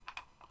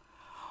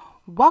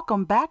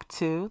Welcome back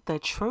to The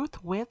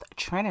Truth with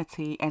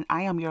Trinity, and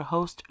I am your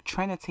host,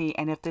 Trinity.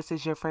 And if this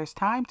is your first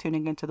time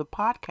tuning into the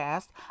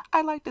podcast,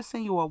 I'd like to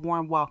send you a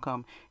warm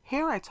welcome.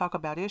 Here I talk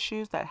about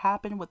issues that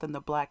happen within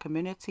the black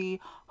community,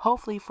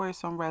 hopefully for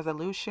some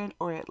resolution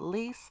or at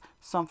least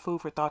some food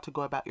for thought to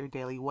go about your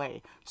daily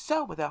way.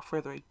 So, without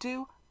further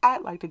ado,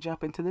 I'd like to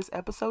jump into this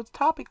episode's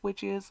topic,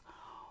 which is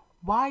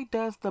why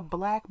does the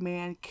black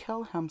man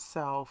kill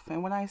himself?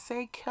 And when I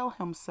say kill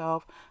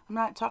himself, I'm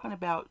not talking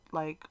about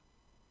like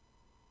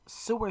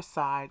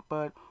suicide,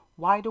 but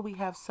why do we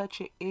have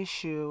such an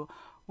issue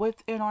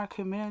within our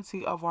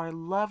community of our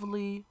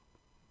lovely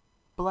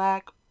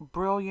black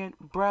brilliant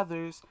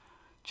brothers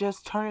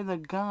just turning the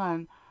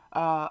gun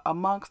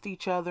amongst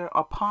each other,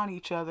 upon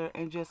each other,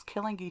 and just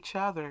killing each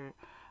other?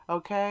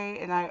 Okay,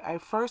 and I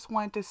first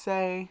want to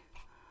say,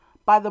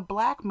 by the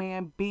black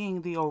man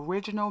being the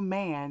original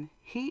man,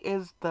 he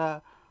is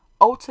the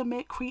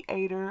ultimate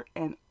creator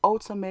and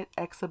ultimate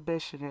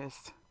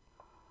exhibitionist.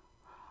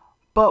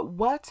 But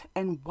what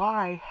and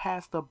why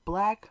has the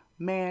black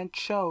man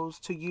chose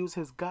to use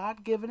his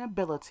God-given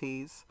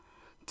abilities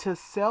to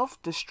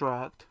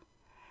self-destruct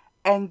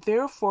and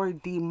therefore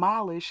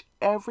demolish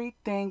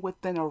everything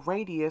within a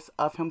radius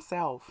of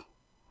himself?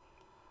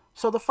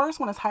 So the first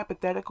one is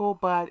hypothetical,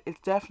 but it's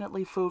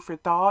definitely food for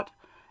thought.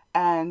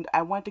 And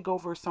I want to go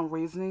over some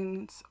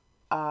reasonings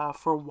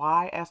for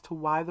why, as to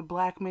why the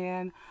black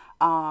man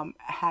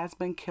has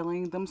been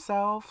killing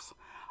themselves.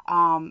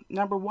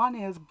 Number one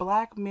is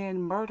black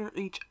men murder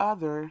each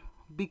other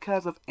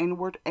because of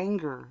inward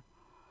anger,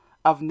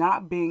 of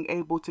not being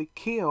able to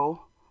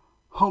kill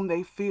whom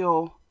they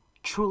feel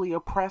truly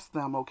oppress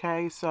them.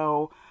 Okay,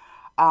 so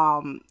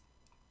um,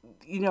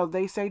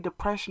 they say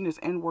depression is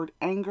inward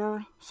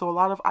anger. So a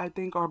lot of, I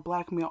think, our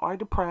black men are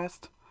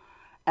depressed.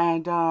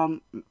 And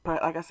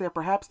like I said,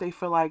 perhaps they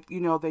feel like,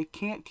 they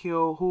can't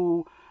kill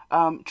who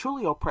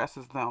truly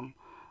oppresses them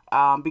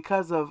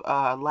because of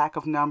lack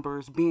of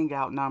numbers, being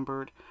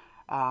outnumbered,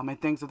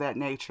 and things of that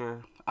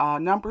nature.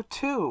 Number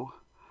two,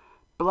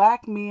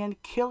 black men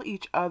kill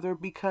each other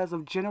because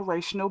of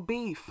generational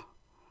beef,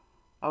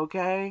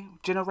 okay?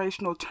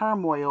 Generational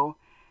turmoil,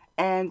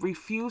 and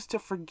refuse to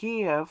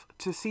forgive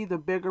to see the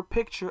bigger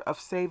picture of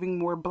saving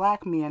more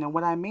black men. And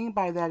what I mean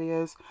by that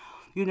is,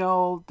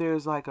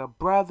 there's like a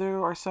brother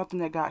or something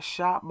that got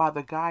shot by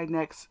the guy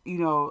next, in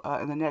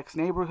the next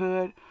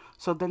neighborhood.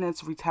 So then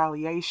it's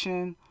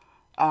retaliation.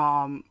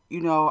 Now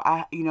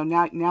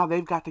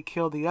they've got to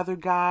kill the other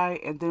guy,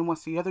 and then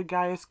once the other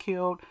guy is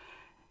killed,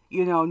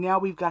 now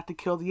we've got to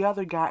kill the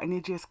other guy, and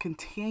it just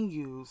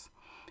continues.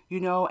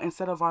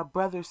 Instead of our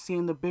brothers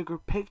seeing the bigger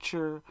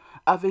picture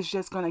of it's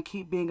just going to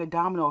keep being a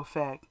domino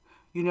effect.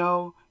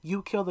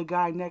 You kill the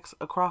guy next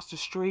across the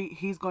street,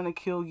 he's going to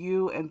kill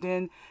you, and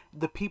then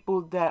the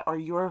people that are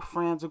your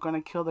friends are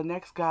going to kill the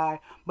next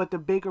guy. But the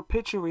bigger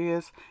picture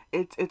is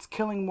it's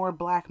killing more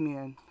black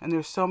men, and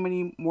there's so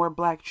many more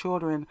black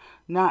children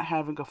not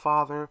having a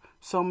father,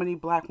 so many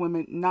black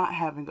women not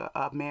having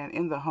a man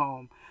in the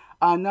home.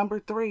 Number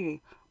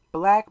three,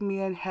 black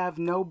men have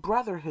no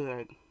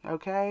brotherhood.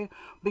 Okay,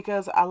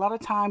 because a lot of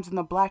times in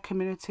the black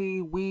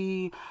community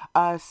we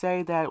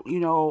say that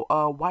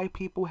white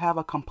people have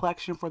a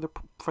complexion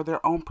for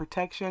their own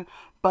protection,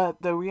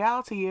 but the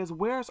reality is,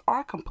 where's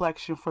our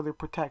complexion for the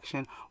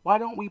protection? Why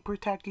don't we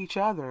protect each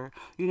other?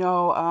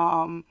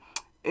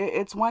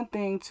 It's one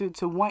thing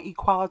to want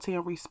equality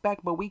and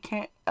respect, but we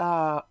can't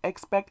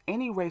expect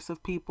any race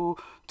of people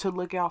to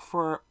look out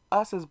for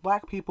us as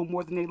black people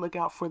more than they look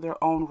out for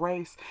their own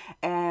race.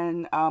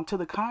 And to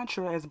the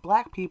contrary, as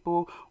black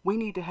people, we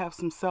need to have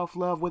some self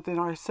love within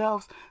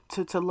ourselves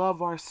to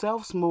love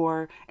ourselves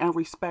more and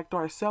respect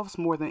ourselves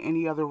more than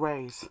any other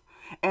race.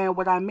 And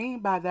what I mean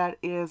by that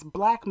is,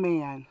 black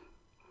man,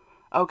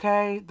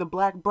 okay, the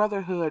black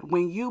brotherhood,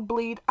 when you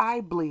bleed,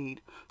 I bleed.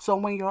 So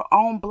when your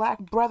own black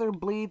brother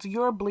bleeds,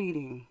 you're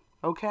bleeding.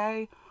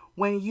 Okay,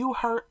 when you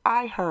hurt,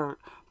 I hurt.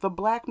 The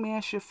black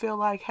man should feel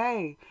like,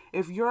 hey,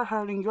 if you're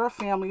hurting, your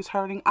family's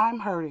hurting,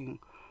 I'm hurting.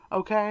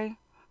 Okay,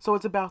 so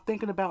it's about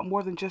thinking about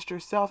more than just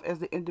yourself as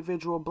the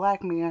individual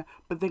black man,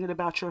 but thinking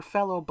about your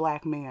fellow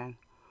black man.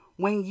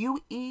 When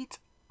you eat,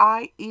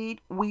 I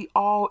eat, we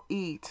all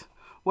eat.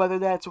 Whether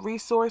that's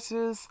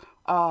resources,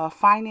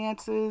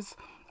 finances,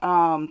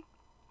 um,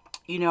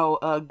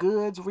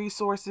 goods,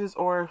 resources,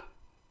 or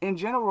in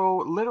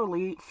general,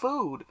 literally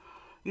food.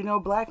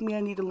 Black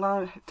men need to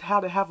learn how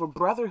to have a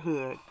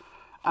brotherhood.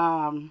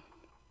 Um,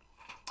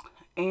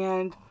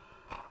 and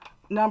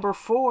number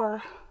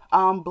four,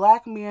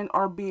 black men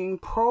are being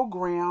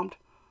programmed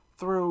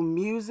through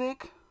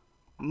music,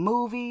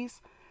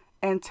 movies,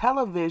 and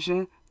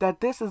television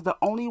that this is the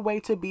only way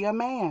to be a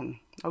man.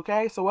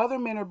 Okay, so other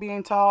men are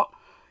being taught,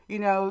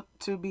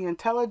 to be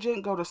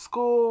intelligent, go to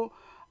school,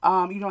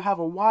 have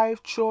a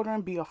wife,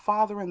 children, be a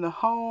father in the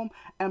home.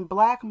 And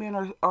black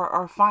men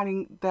are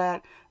finding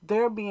that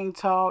they're being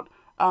taught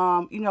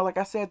like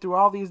I said, through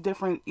all these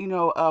different,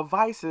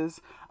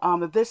 vices,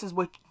 that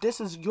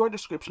this is your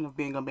description of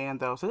being a man,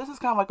 though. So this is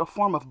kind of like a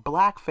form of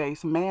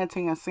blackface,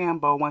 Mantan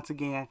Sambo once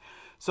again.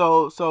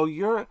 So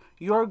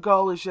your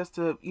goal is just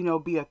to,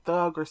 be a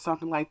thug or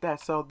something like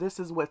that. So this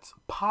is what's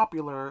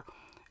popular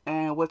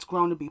and what's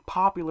grown to be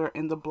popular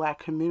in the black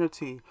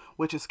community,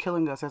 which is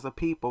killing us as a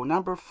people.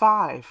 Number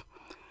five,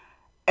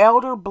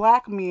 elder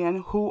black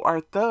men who are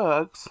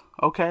thugs,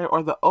 okay,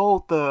 or the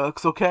old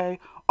thugs, okay,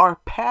 are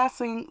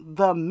passing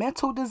the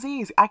mental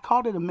disease. I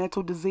called it a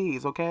mental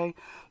disease, okay?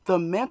 The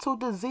mental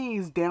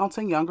disease down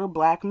to younger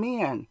black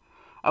men.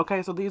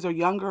 Okay, so these are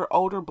younger,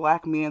 older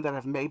black men that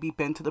have maybe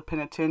been to the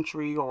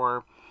penitentiary,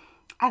 or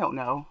I don't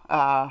know,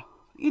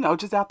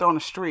 just out there on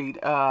the street,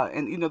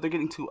 and they're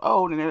getting too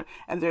old, and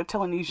they're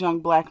telling these young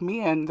black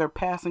men they're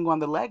passing on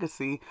the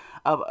legacy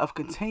of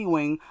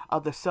continuing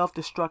the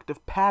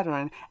self-destructive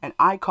pattern, and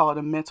I call it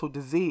a mental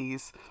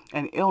disease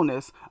and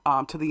illness,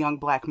 to the young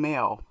black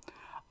male.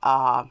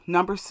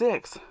 Number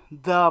six,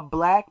 the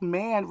black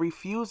man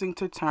refusing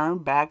to turn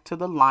back to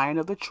the Lion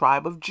of the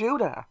tribe of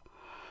Judah.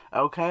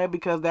 Okay,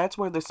 because that's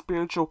where the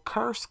spiritual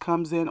curse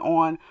comes in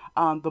on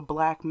the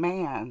black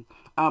man,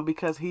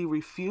 because he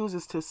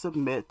refuses to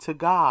submit to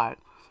God.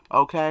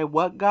 Okay,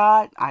 what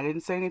God? I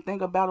didn't say anything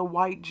about a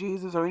white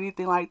Jesus or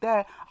anything like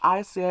that.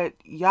 I said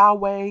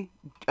Yahweh,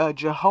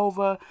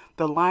 Jehovah,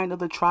 the Lion of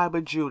the tribe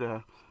of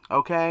Judah.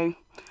 Okay,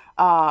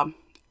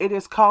 it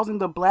is causing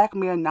the black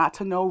man not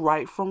to know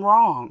right from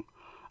wrong.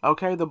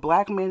 Okay, the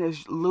black man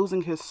is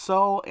losing his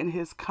soul and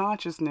his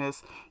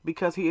consciousness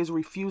because he is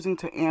refusing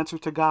to answer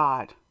to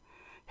God.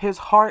 His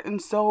heart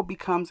and soul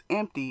becomes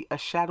empty, a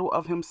shadow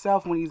of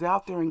himself when he's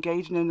out there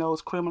engaging in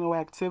those criminal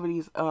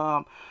activities,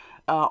 on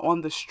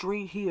the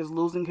street. He is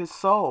losing his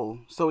soul.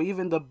 So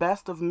even the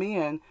best of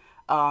men,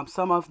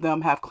 some of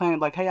them have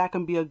claimed like, hey, I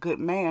can be a good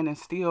man and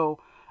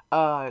still,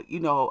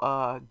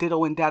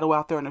 diddle and daddle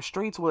out there in the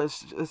streets. Well,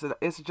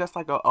 it's just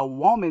like a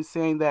woman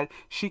saying that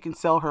she can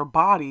sell her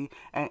body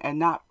and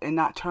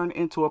not turn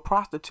into a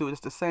prostitute.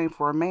 It's the same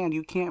for a man.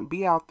 You can't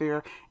be out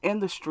there in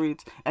the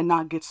streets and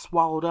not get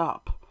swallowed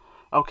up,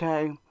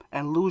 okay,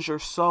 and lose your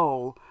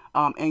soul,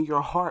 and your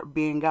heart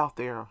being out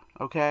there,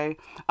 okay.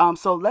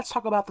 So let's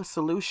talk about the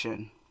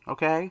solution,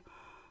 okay.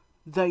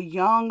 The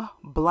young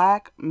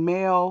black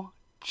male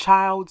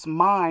child's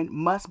mind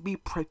must be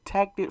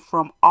protected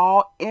from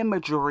all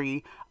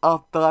imagery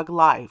of thug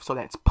life. So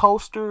that's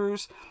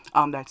posters,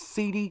 that's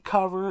CD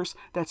covers,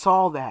 that's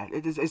all that.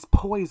 It's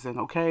poison,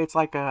 okay? It's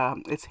like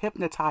it's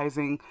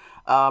hypnotizing,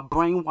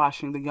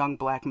 brainwashing the young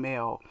black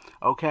male,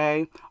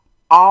 okay?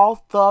 All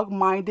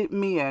thug-minded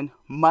men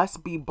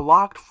must be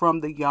blocked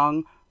from the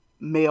young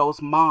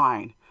male's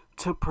mind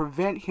to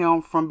prevent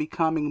him from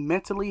becoming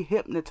mentally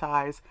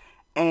hypnotized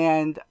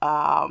and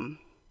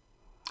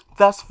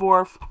thus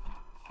forth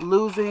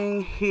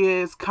losing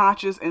his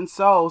conscience and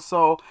soul.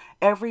 So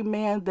every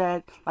man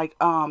that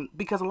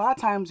because a lot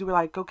of times you were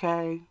like,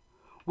 okay,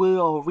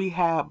 we'll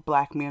rehab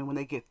black men when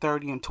they get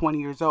 30 and 20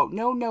 years old.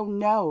 No, no,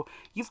 no.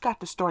 You've got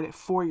to start at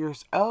 4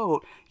 years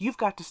old. You've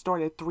got to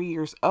start at 3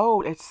 years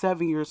old, at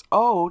 7 years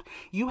old.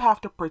 You have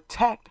to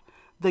protect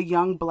the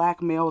young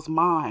black male's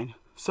mind.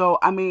 So,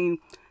 I mean,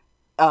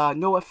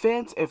 no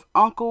offense if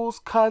uncles,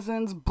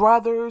 cousins,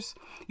 brothers,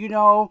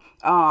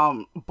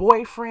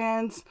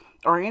 boyfriends,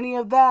 or any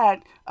of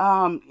that,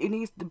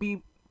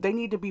 they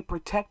need to be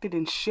protected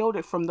and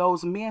shielded from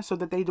those men so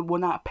that they will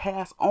not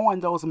pass on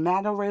those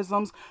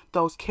mannerisms,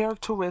 those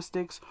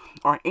characteristics,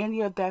 or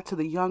any of that to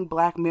the young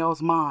black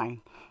male's mind.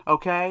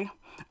 Okay?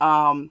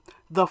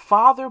 The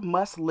father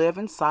must live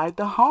inside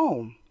the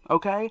home.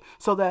 Okay?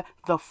 So that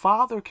the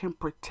father can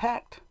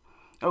protect,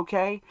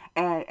 okay,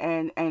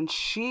 and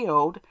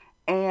shield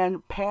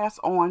and pass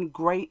on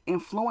great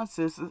influence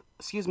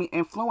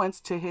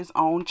to his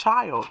own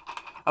child.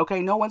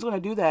 Okay, no one's going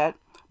to do that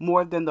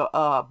more than the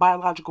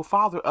biological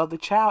father of the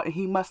child, and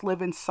he must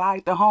live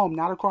inside the home,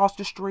 not across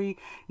the street,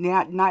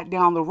 not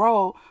down the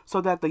road,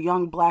 so that the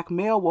young black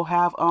male will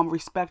have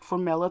respect for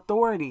male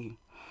authority.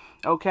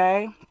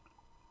 Okay?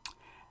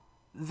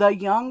 The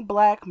young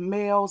black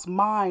male's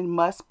mind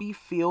must be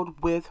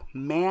filled with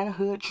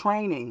manhood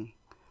training,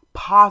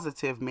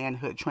 positive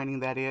manhood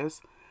training, that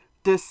is,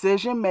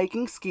 decision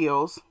making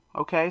skills.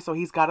 Okay, so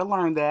he's got to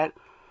learn that.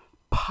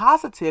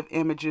 Positive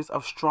images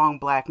of strong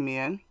black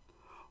men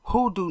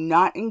who do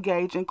not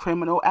engage in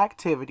criminal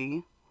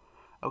activity.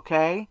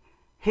 Okay,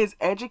 his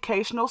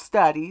educational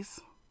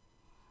studies,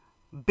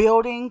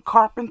 building,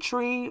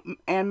 carpentry,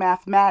 and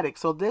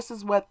mathematics. So this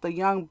is what the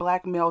young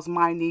black male's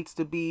mind needs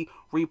to be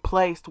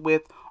replaced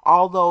with.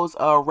 All those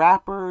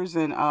rappers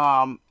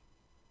and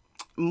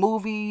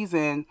movies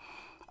and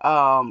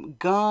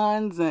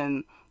guns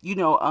and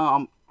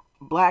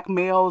black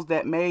males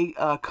that may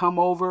come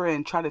over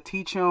and try to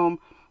teach him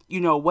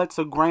what's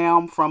a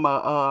gram from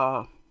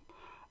a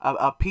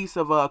piece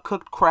of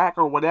cooked crack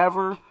or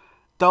whatever.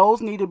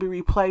 Those need to be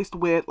replaced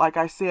with, like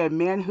I said,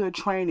 manhood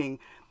training,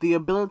 the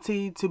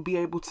ability to be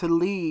able to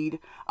lead,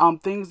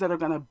 things that are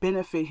going to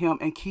benefit him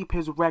and keep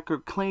his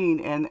record clean.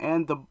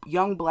 And the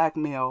young black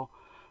male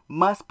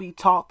must be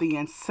taught the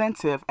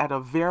incentive at a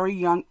very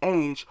young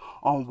age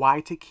on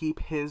why to keep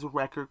his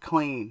record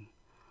clean.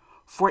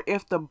 For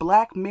if the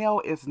black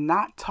male is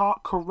not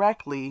taught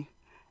correctly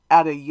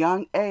at a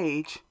young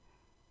age,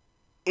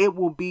 it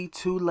will be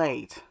too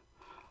late.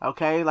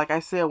 Okay, like I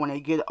said, when they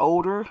get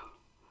older,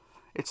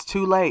 it's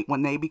too late.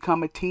 When they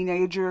become a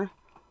teenager,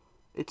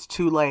 it's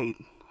too late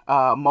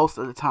most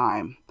of the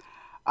time.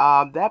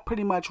 That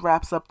pretty much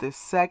wraps up this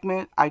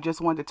segment. I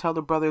just wanted to tell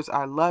the brothers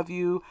I love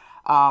you.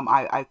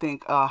 I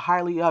think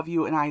highly of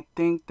you, and I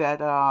think that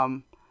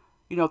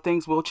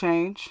things will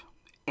change.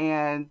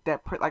 And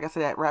that, like I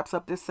said, that wraps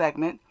up this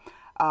segment.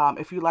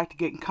 If you'd like to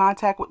get in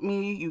contact with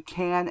me, you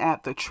can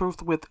at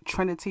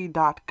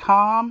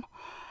thetruthwithtrinity.com.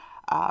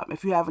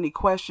 If you have any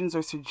questions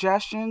or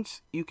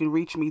suggestions, you can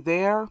reach me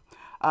there.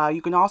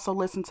 You can also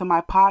listen to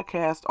my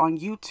podcast on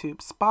YouTube,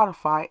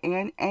 Spotify,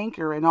 and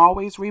Anchor. And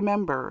always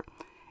remember,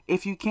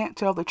 if you can't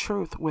tell the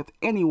truth with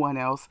anyone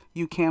else,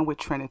 you can with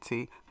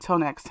Trinity. Till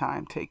next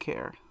time, take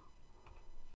care.